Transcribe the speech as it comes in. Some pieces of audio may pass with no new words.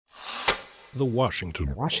The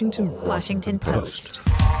Washington Post.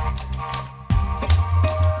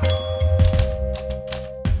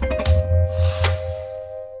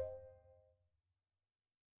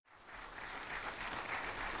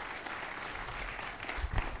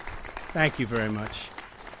 Thank you very much.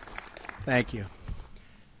 Thank you.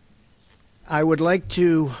 I would like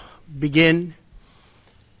to begin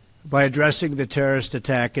by addressing the terrorist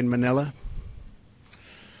attack in Manila.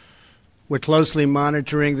 We're closely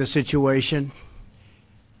monitoring the situation,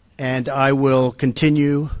 and I will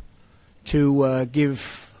continue to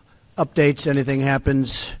give updates. Anything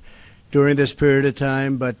happens during this period of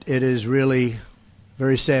time, but it is really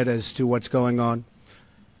very sad as to what's going on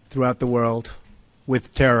throughout the world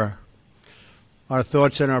with terror. Our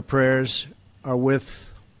thoughts and our prayers are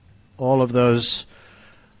with all of those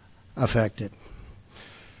affected.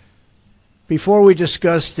 Before we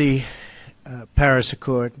discuss the Paris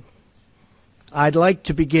Accord, I'd like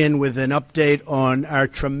to begin with an update on our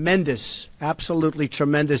tremendous, absolutely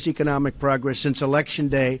tremendous economic progress since Election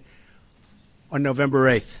Day on November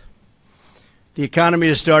 8th. The economy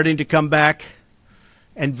is starting to come back,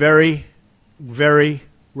 and very, very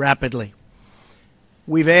rapidly.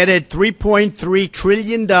 We've added $3.3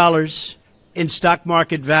 trillion in stock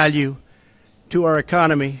market value to our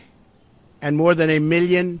economy and more than 1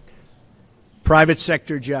 million private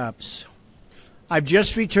sector jobs. I've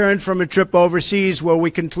just returned from a trip overseas where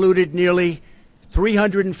we concluded nearly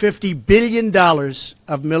 $350 billion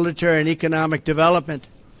of military and economic development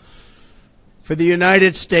for the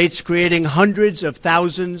United States, creating hundreds of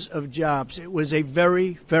thousands of jobs. It was a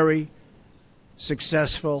very, very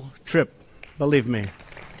successful trip. Believe me.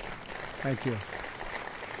 Thank you.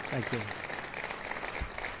 Thank you.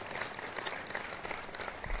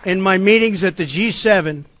 In my meetings at the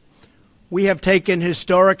G7, we have taken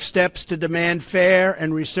historic steps to demand fair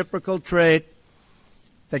and reciprocal trade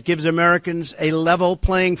that gives Americans a level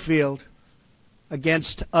playing field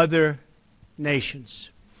against other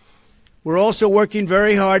nations. We're also working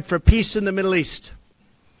very hard for peace in the Middle East,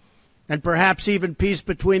 and perhaps even peace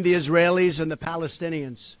between the Israelis and the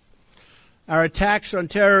Palestinians. Our attacks on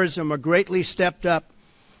terrorism are greatly stepped up,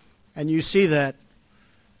 and you see that.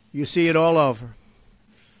 You see it all over.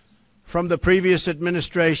 From the previous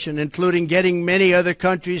administration, including getting many other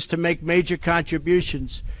countries to make major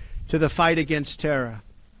contributions to the fight against terror.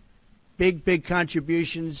 Big, big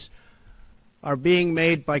contributions are being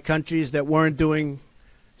made by countries that weren't doing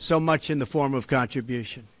so much in the form of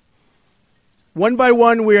contribution. One by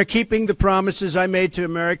one, we are keeping the promises I made to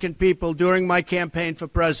American people during my campaign for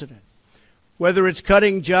president. Whether it's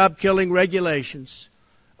cutting job-killing regulations,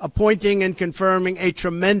 appointing and confirming a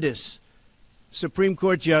tremendous Supreme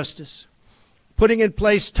Court justice, putting in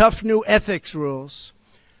place tough new ethics rules,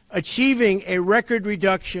 achieving a record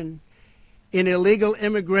reduction in illegal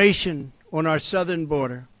immigration on our southern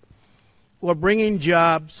border, or bringing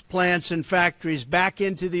jobs, plants, and factories back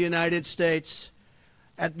into the United States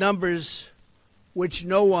at numbers which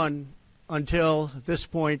no one until this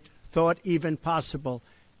point thought even possible.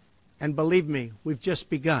 And believe me, we've just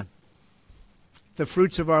begun. The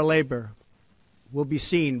fruits of our labor will be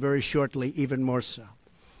seen very shortly, even more so.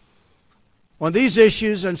 On these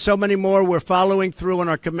issues and so many more, we're following through on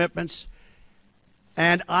our commitments,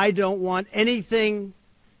 and I don't want anything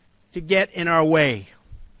to get in our way.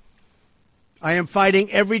 I am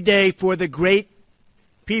fighting every day for the great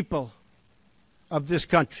people of this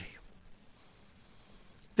country.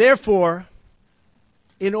 Therefore,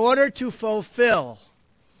 in order to fulfill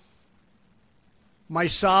my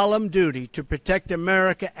solemn duty to protect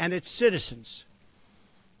America and its citizens,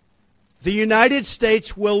 the United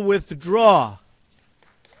States will withdraw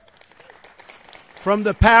from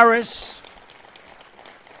the Paris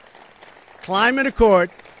Climate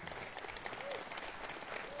Accord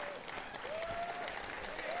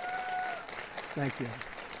Thank you.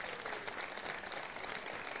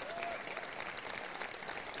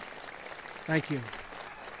 Thank you.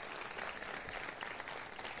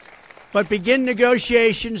 But begin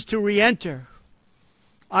negotiations to re-enter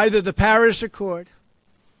either the Paris Accord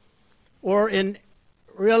or in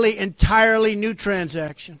really entirely new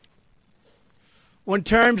transaction on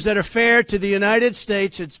terms that are fair to the United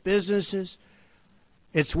States, its businesses,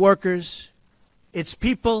 its workers, its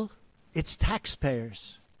people, its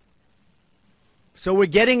taxpayers. So we're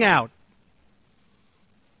getting out,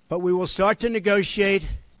 but we will start to negotiate,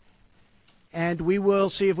 and we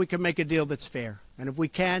will see if we can make a deal that's fair. And if we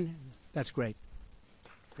can, that's great.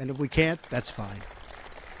 And if we can't, that's fine.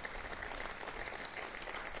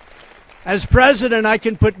 As president, I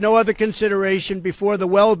can put no other consideration before the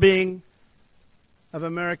well-being of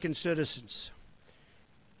American citizens.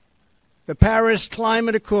 The Paris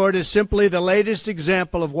Climate Accord is simply the latest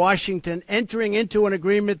example of Washington entering into an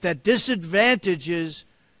agreement that disadvantages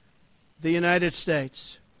the United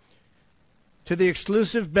States to the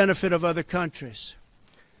exclusive benefit of other countries,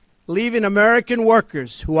 leaving American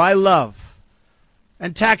workers, who I love,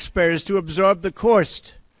 and taxpayers to absorb the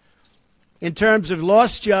cost in terms of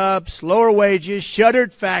lost jobs, lower wages,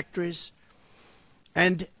 shuttered factories,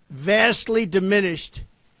 and vastly diminished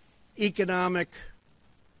economic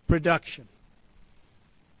production.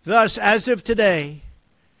 Thus, as of today,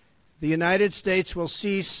 the United States will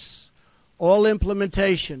cease all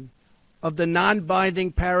implementation of the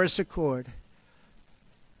non-binding Paris Accord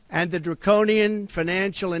and the draconian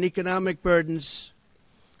financial and economic burdens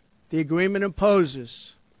the agreement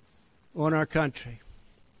imposes on our country.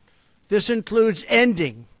 This includes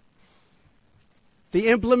ending the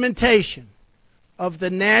implementation of the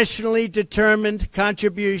nationally determined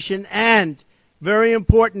contribution and, very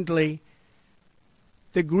importantly,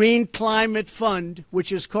 the Green Climate Fund,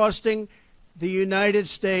 which is costing the United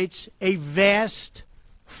States a vast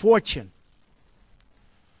fortune.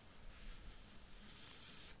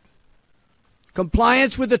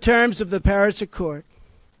 Compliance with the terms of the Paris Accord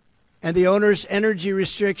and the onerous energy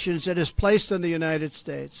restrictions that is placed on the United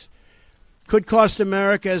States could cost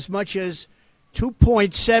America as much as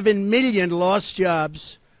 2.7 million lost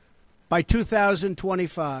jobs by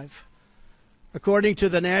 2025, according to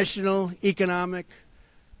the National Economic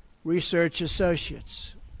Research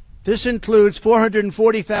Associates. This includes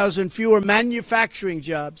 440,000 fewer manufacturing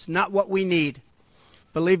jobs, not what we need.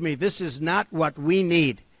 Believe me, this is not what we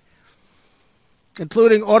need,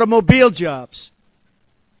 including automobile jobs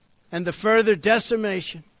and the further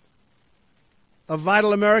decimation of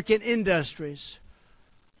vital American industries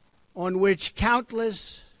on which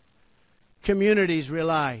countless communities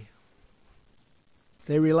rely.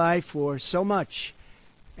 They rely for so much,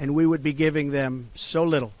 and we would be giving them so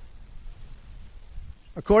little.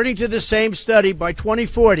 According to the same study, by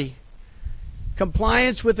 2040,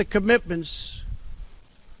 compliance with the commitments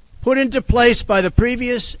put into place by the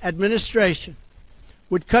previous administration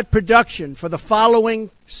would cut production for the following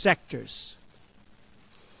sectors: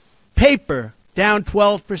 paper, down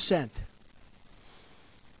 12%.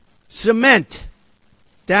 Cement,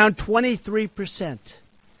 down 23%.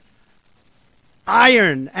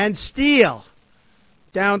 Iron and steel,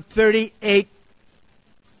 down 38%.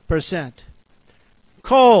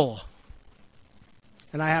 Coal,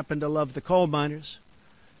 and I happen to love the coal miners,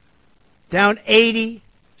 down 86%.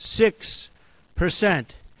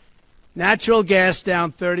 Natural gas,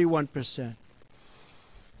 down 31%.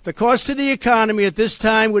 The cost to the economy at this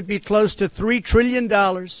time would be close to $3 trillion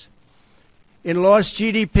in lost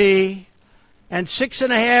GDP and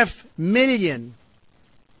 6.5 million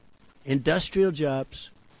industrial jobs,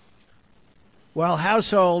 while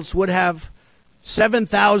households would have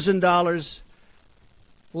 $7,000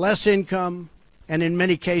 less income, and in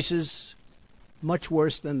many cases, much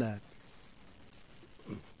worse than that.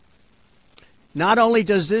 Not only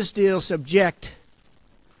does this deal subject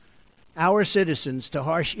our citizens to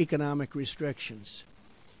harsh economic restrictions,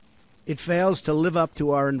 it fails to live up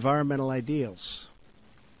to our environmental ideals.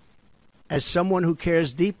 As someone who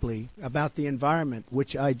cares deeply about the environment,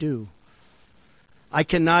 which I do, I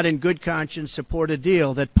cannot in good conscience support a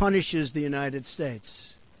deal that punishes the United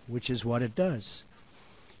States, which is what it does.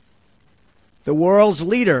 The world's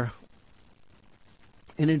leader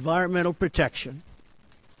in environmental protection,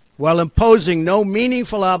 while imposing no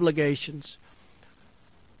meaningful obligations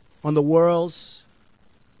on the world's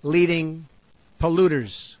leading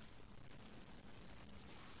polluters.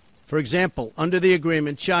 For example, under the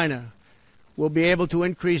agreement, China will be able to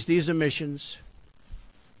increase these emissions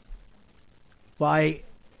by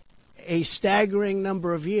a staggering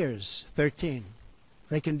number of years, 13.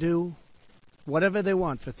 They can do whatever they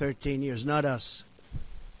want for 13 years, not us.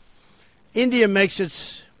 India makes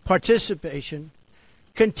its participation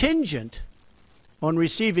contingent on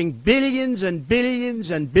receiving billions and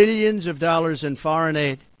billions and billions of dollars in foreign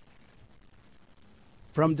aid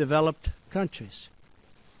from developed countries.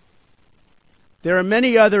 There are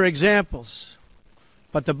many other examples,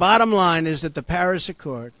 but the bottom line is that the Paris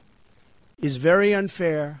Accord is very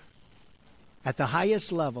unfair at the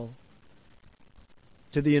highest level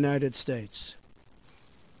to the United States.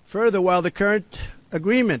 Further, while the current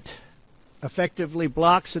agreement effectively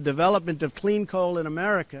blocks the development of clean coal in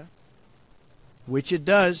America, which it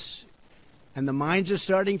does, and the mines are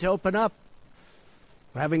starting to open up.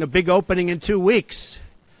 We're having a big opening in 2 weeks.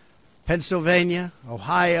 Pennsylvania,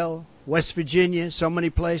 Ohio, West Virginia, so many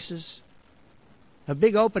places. A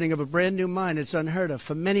big opening of a brand new mine. It's unheard of.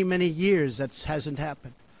 For many, many years, that hasn't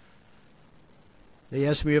happened. They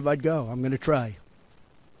asked me if I'd go. I'm going to try.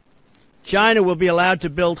 China will be allowed to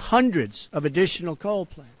build hundreds of additional coal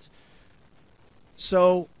plants.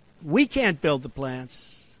 So we can't build the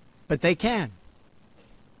plants, but they can,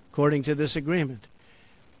 according to this agreement.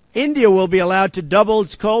 India will be allowed to double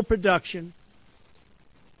its coal production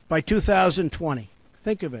by 2020.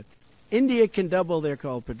 Think of it. India can double their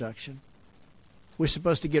coal production. We're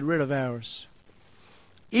supposed to get rid of ours.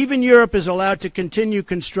 Even Europe is allowed to continue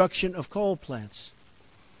construction of coal plants.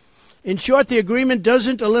 In short, the agreement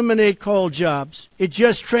doesn't eliminate coal jobs. It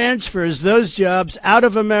just transfers those jobs out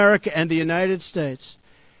of America and the United States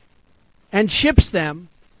and ships them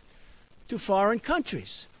to foreign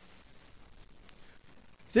countries.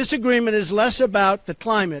 This agreement is less about the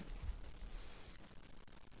climate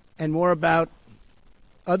and more about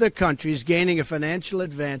other countries gaining a financial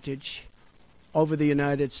advantage over the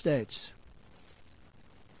United States.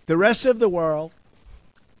 The rest of the world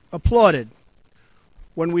applauded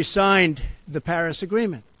when we signed the Paris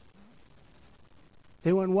Agreement.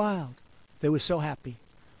 They went wild. They were so happy.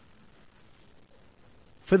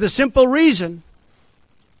 For the simple reason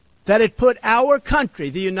that it put our country,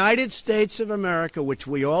 the United States of America, which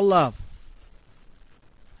we all love,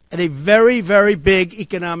 at a very, very big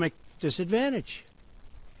economic disadvantage.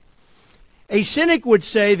 A cynic would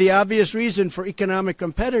say the obvious reason for economic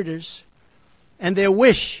competitors and their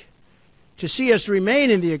wish to see us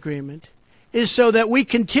remain in the agreement is so that we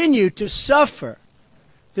continue to suffer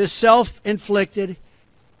this self-inflicted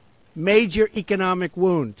major economic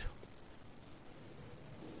wound.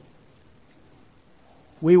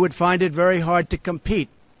 We would find it very hard to compete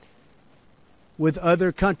with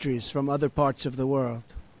other countries from other parts of the world.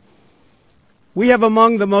 We have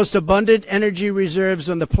among the most abundant energy reserves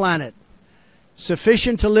on the planet,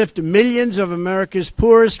 sufficient to lift millions of America's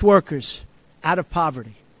poorest workers out of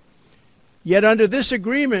poverty. Yet under this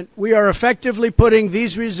agreement, we are effectively putting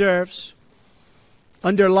these reserves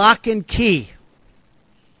under lock and key,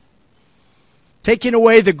 taking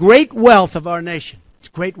away the great wealth of our nation. It's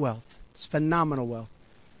great wealth. It's phenomenal wealth.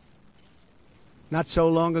 Not so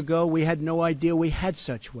long ago, we had no idea we had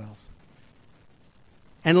such wealth.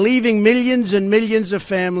 And leaving millions and millions of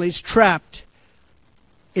families trapped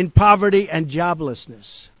in poverty and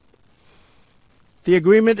joblessness. The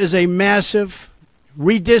agreement is a massive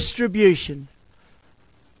redistribution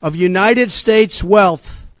of United States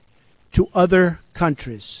wealth to other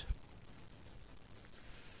countries.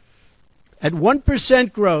 At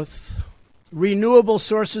 1% growth, renewable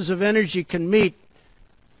sources of energy can meet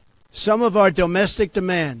some of our domestic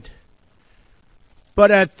demand. But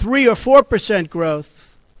at 3 or 4%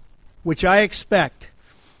 growth, which I expect,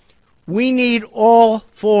 we need all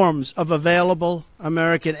forms of available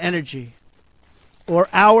American energy, or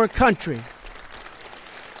our country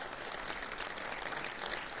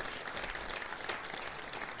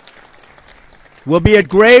will be at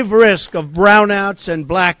grave risk of brownouts and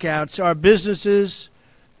blackouts. Our businesses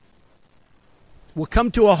will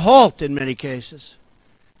come to a halt in many cases,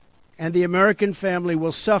 and the American family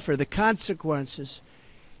will suffer the consequences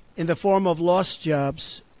in the form of lost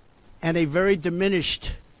jobs and a very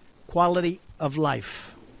diminished quality of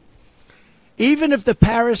life. Even if the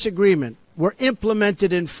Paris Agreement were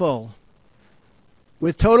implemented in full,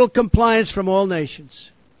 with total compliance from all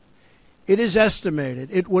nations, it is estimated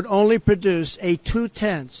it would only produce a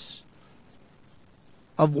 0.2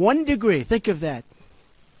 of 1 degree. Think of that.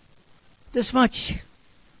 This much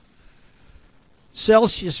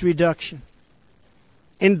Celsius reduction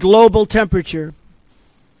in global temperature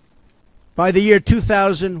by the year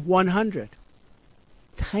 2100.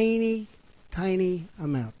 Tiny, tiny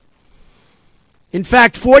amount. In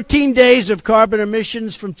fact, 14 days of carbon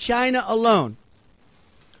emissions from China alone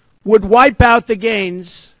would wipe out the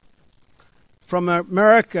gains from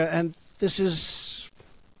America, and this is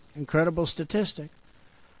an incredible statistic,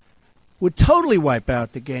 would totally wipe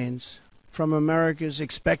out the gains from America's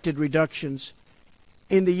expected reductions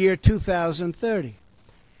in the year 2030.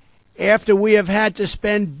 After we have had to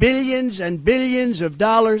spend billions and billions of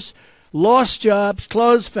dollars, lost jobs,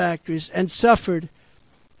 closed factories, and suffered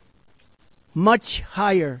much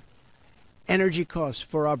higher energy costs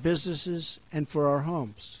for our businesses and for our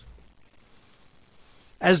homes.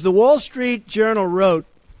 As the Wall Street Journal wrote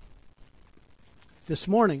this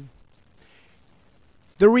morning,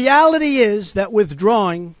 the reality is that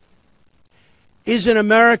withdrawing is in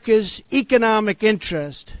America's economic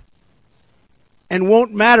interest and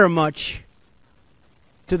won't matter much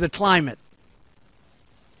to the climate.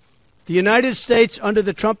 The United States under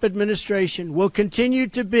the Trump administration will continue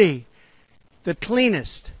to be the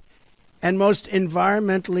cleanest and most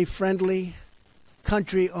environmentally friendly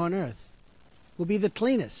country on earth. Will be the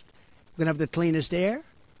cleanest We're going to have the cleanest air.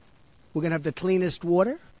 We're going to have the cleanest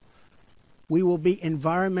water. We will be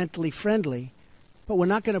environmentally friendly, but we're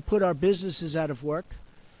not going to put our businesses out of work.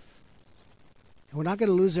 And we're not going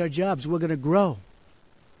to lose our jobs. We're going to grow.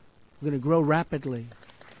 We're going to grow rapidly.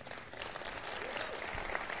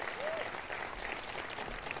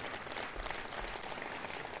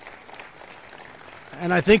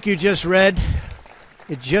 And I think you just read,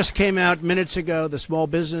 it just came out minutes ago, the Small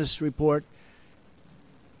Business Report.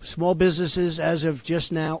 Small businesses, as of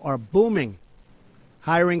just now, are booming,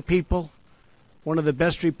 hiring people. One of the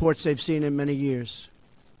best reports they've seen in many years.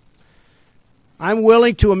 I'm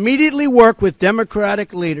willing to immediately work with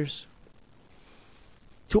Democratic leaders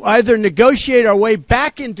to either negotiate our way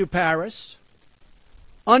back into Paris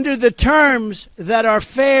under the terms that are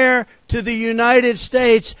fair to the United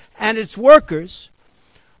States and its workers,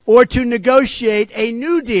 or to negotiate a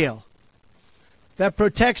new deal that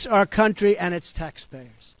protects our country and its taxpayers.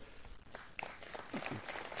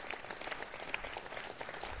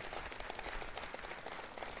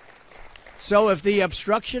 So if the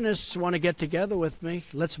obstructionists want to get together with me,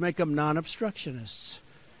 let's make them non-obstructionists.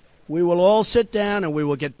 We will all sit down and we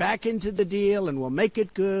will get back into the deal and we'll make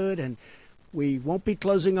it good, and we won't be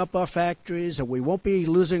closing up our factories and we won't be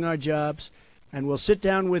losing our jobs, and we'll sit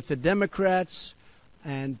down with the Democrats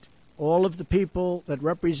and all of the people that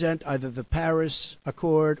represent either the Paris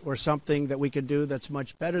Accord or something that we can do that's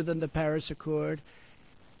much better than the Paris Accord.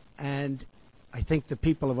 And I think the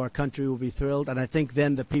people of our country will be thrilled, and I think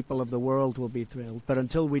then the people of the world will be thrilled. But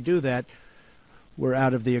until we do that, we're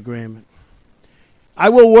out of the agreement. I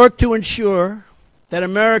will work to ensure that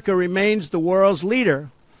America remains the world's leader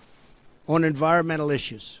on environmental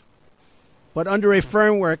issues, but under a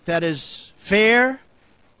framework that is fair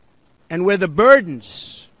and where the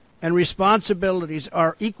burdens and responsibilities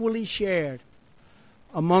are equally shared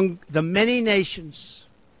among the many nations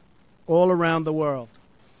all around the world.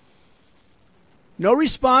 No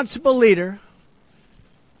responsible leader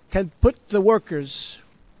can put the workers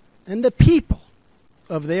and the people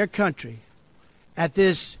of their country at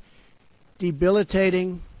this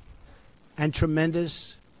debilitating and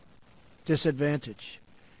tremendous disadvantage.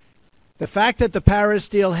 The fact that the Paris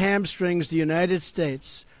deal hamstrings the United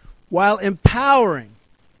States while empowering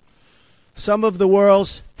some of the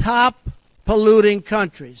world's top polluting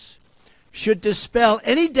countries should dispel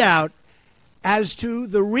any doubt as to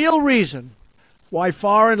the real reason why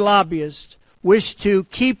foreign lobbyists wish to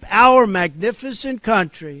keep our magnificent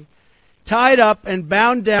country tied up and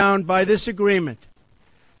bound down by this agreement.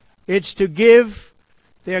 It's to give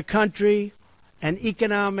their country an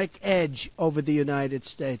economic edge over the United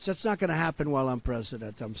States. That's not going to happen while I'm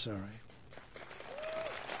president. I'm sorry.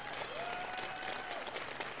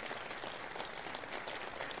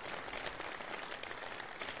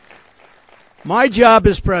 My job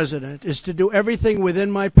as president is to do everything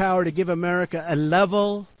within my power to give America a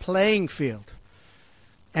level playing field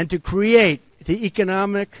and to create the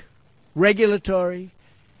economic, regulatory,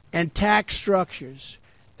 and tax structures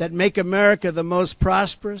that make America the most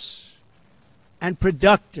prosperous and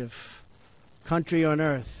productive country on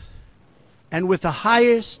earth, and with the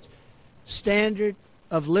highest standard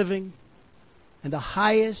of living and the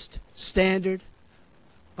highest standard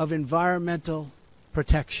of environmental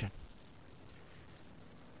protection.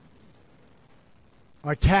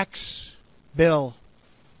 Our tax bill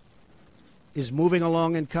is moving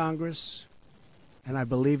along in Congress, and I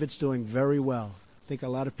believe it's doing very well. I think a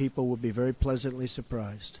lot of people will be very pleasantly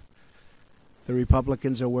surprised. The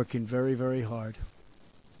Republicans are working very, very hard.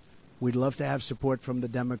 We'd love to have support from the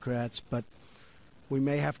Democrats, but we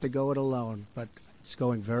may have to go it alone, but it's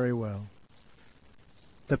going very well.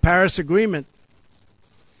 The Paris Agreement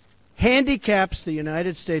handicaps the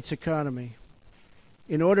United States economy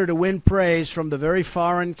in order to win praise from the very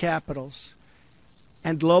foreign capitals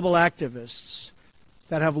and global activists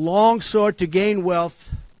that have long sought to gain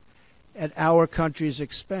wealth at our country's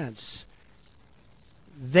expense.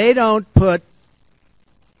 They don't put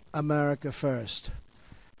America first.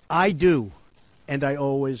 I do, and I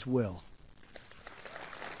always will.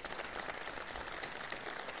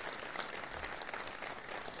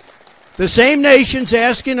 The same nations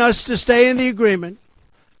asking us to stay in the agreement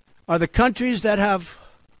are the countries that have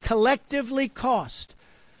collectively cost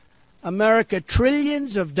America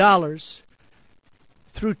trillions of dollars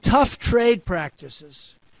through tough trade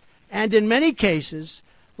practices and, in many cases,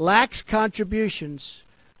 lax contributions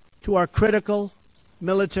to our critical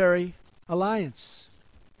military alliance.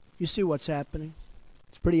 You see what's happening?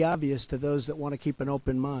 It's pretty obvious to those that want to keep an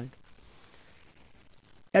open mind.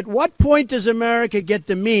 At what point does America get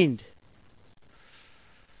demeaned?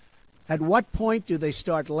 At what point do they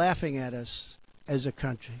start laughing at us as a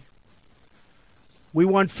country? We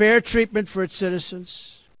want fair treatment for its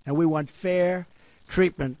citizens, and we want fair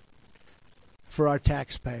treatment for our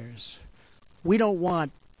taxpayers. We don't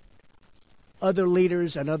want other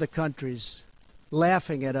leaders and other countries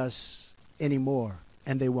laughing at us anymore,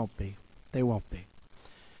 and they won't be. They won't be.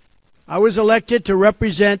 I was elected to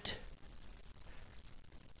represent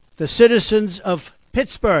the citizens of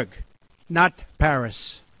Pittsburgh, not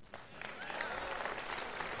Paris.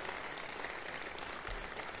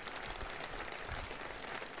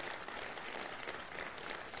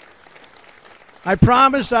 I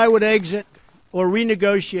promised I would exit or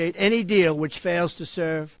renegotiate any deal which fails to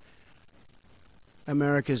serve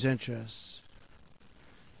America's interests.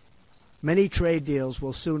 Many trade deals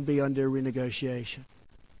will soon be under renegotiation.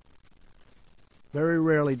 Very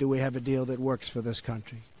rarely do we have a deal that works for this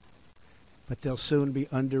country, but they'll soon be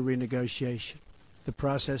under renegotiation. The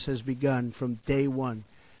process has begun from day one,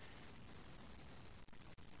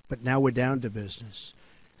 but now we're down to business.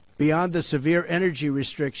 Beyond the severe energy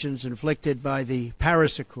restrictions inflicted by the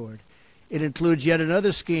Paris Accord, it includes yet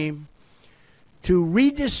another scheme to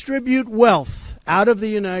redistribute wealth out of the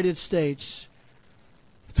United States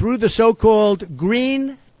through the so-called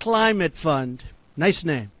Green Climate Fund, nice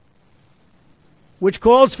name, which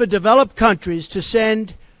calls for developed countries to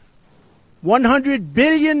send $100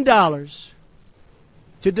 billion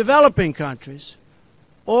to developing countries,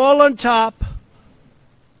 all on top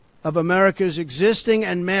of America's existing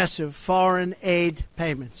and massive foreign aid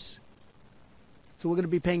payments. So we're going to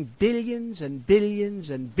be paying billions and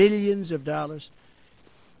billions and billions of dollars,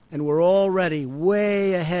 and we're already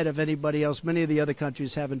way ahead of anybody else. Many of the other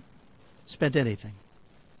countries haven't spent anything,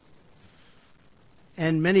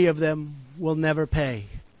 and many of them will never pay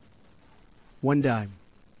one dime.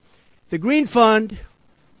 The Green Fund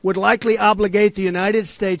would likely obligate the United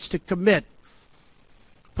States to commit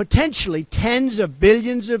potentially tens of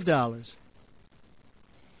billions of dollars,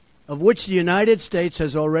 of which the United States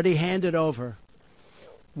has already handed over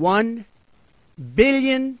 $1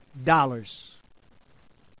 billion.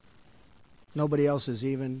 Nobody else is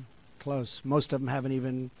even close. Most of them haven't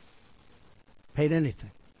even paid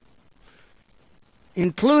anything,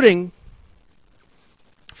 including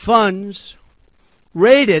funds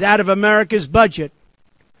raided out of America's budget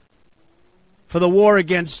for the war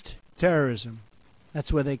against terrorism.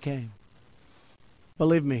 That's where they came.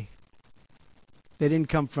 Believe me, they didn't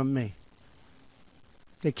come from me.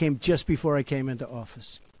 They came just before I came into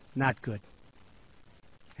office. Not good.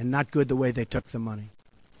 And not good the way they took the money.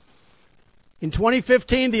 In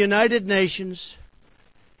 2015, the United Nations,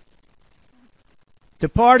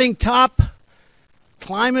 departing top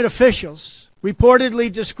climate officials, reportedly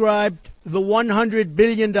described the $100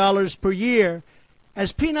 billion per year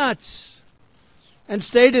as peanuts, and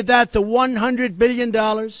stated that the $100 billion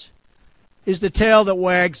is the tail that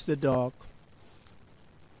wags the dog.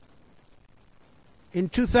 In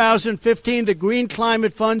 2015, the Green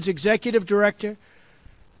Climate Fund's executive director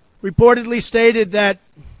reportedly stated that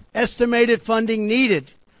estimated funding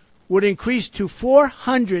needed would increase to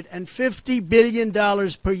 $450 billion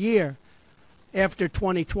per year after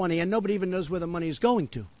 2020, and nobody even knows where the money is going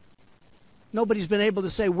to. Nobody's been able to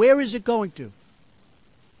say, where is it going to?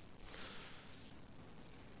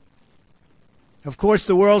 Of course,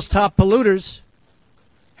 the world's top polluters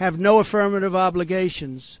have no affirmative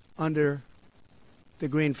obligations under the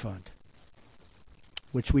Green Fund,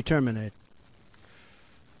 which we terminate.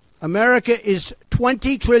 America is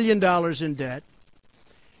 $20 trillion in debt.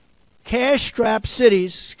 Cash-strapped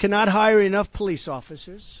cities cannot hire enough police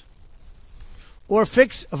officers or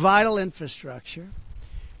fix vital infrastructure.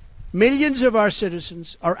 Millions of our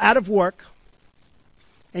citizens are out of work,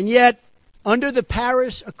 and yet, under the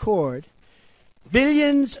Paris Accord,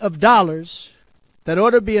 billions of dollars that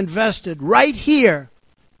ought to be invested right here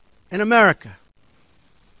in America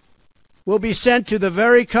will be sent to the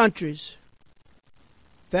very countries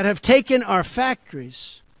that have taken our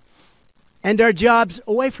factories and our jobs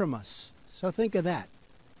away from us. So think of that.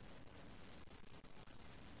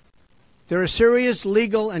 There are serious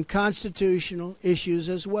legal and constitutional issues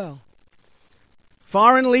as well.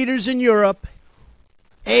 Foreign leaders in Europe,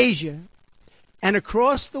 Asia, and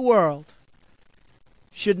across the world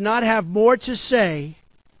should not have more to say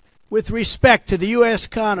with respect to the U.S.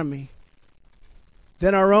 economy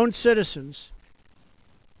than our own citizens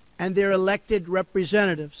and their elected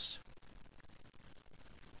representatives.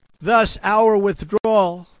 Thus, our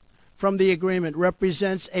withdrawal from the agreement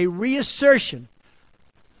represents a reassertion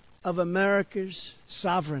of America's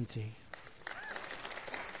sovereignty.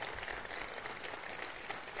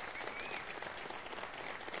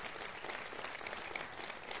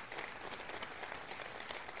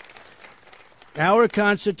 Our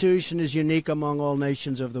Constitution is unique among all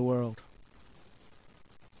nations of the world.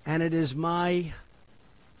 And it is my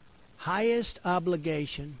highest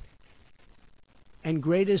obligation and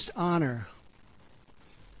greatest honor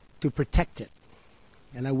to protect it.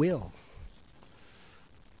 And I will.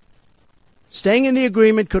 Staying in the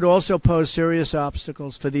agreement could also pose serious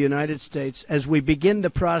obstacles for the United States as we begin the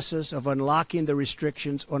process of unlocking the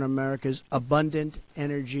restrictions on America's abundant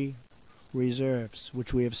energy reserves,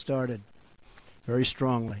 which we have started very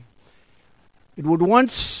strongly. It would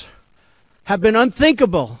once have been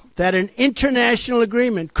unthinkable that an international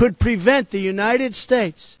agreement could prevent the United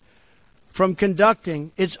States from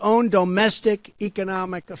conducting its own domestic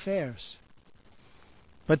economic affairs.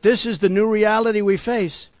 But this is the new reality we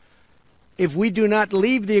face if we do not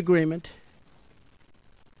leave the agreement,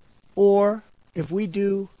 or if we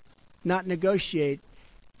do not negotiate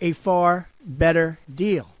a far better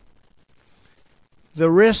deal. The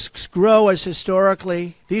risks grow as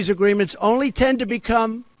historically these agreements only tend to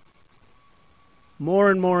become more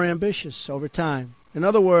and more ambitious over time. In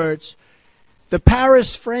other words, the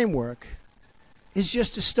Paris framework is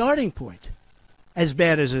just a starting point, as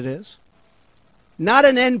bad as it is, not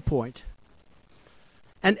an end point.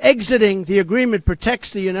 And exiting the agreement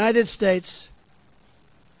protects the United States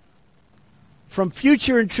from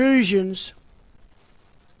future intrusions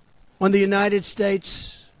on the United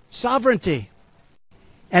States' sovereignty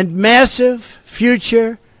and massive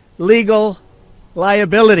future legal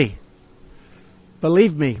liability.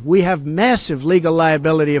 Believe me, we have massive legal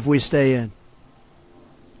liability if we stay in.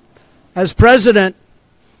 As president,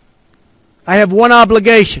 I have one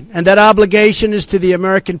obligation, and that obligation is to the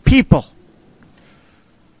American people.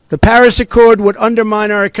 The Paris Accord would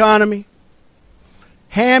undermine our economy,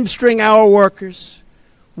 hamstring our workers,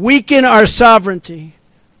 weaken our sovereignty,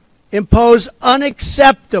 impose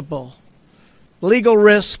unacceptable legal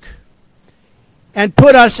risk, and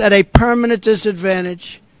put us at a permanent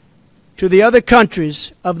disadvantage to the other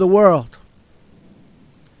countries of the world.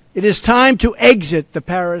 It is time to exit the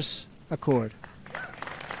Paris Accord.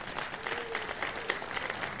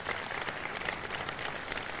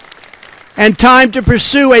 And time to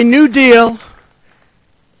pursue a new deal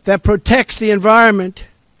that protects the environment,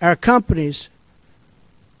 our companies,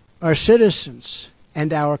 our citizens,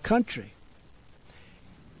 and our country.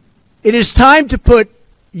 It is time to put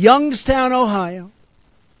Youngstown, Ohio,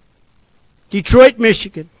 Detroit,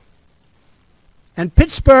 Michigan, and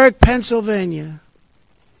Pittsburgh, Pennsylvania,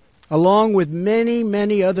 along with many,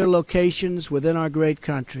 many other locations within our great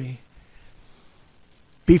country,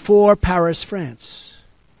 before Paris, France.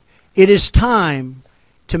 It is time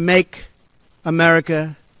to make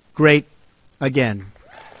America great again.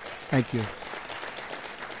 Thank you.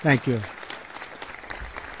 Thank you.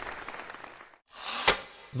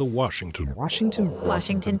 The Washington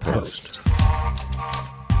Post.